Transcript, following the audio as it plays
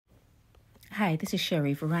Hi, this is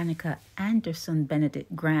Sherry Veronica Anderson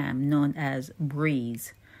Benedict Graham, known as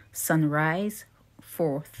Breeze. Sunrise,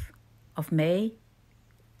 4th of May,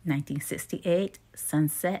 1968.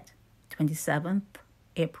 Sunset, 27th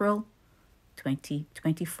April,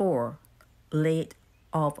 2024. Late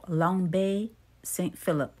of Long Bay, St.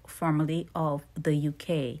 Philip, formerly of the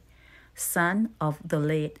UK. Son of the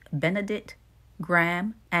late Benedict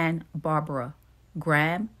Graham and Barbara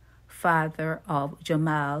Graham, father of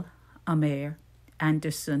Jamal Amir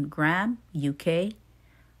Anderson Graham, UK,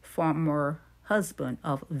 former husband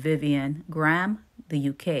of Vivian Graham, the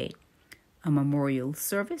UK. A memorial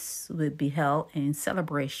service will be held in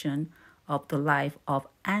celebration of the life of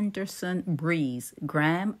Anderson Breeze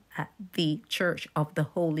Graham at the Church of the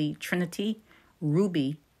Holy Trinity,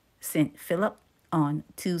 Ruby, St. Philip, on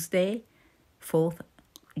Tuesday, 4th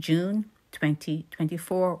June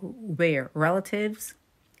 2024, where relatives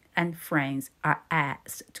and friends are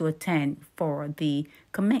asked to attend for the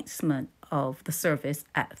commencement of the service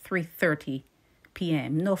at 3:30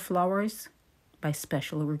 p.m. No flowers by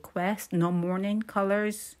special request. No morning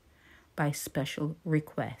colors by special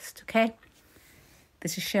request. Okay?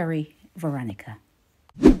 This is Sherry Veronica.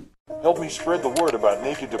 Help me spread the word about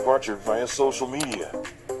Naked Departure via social media.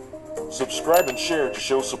 Subscribe and share to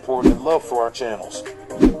show support and love for our channels.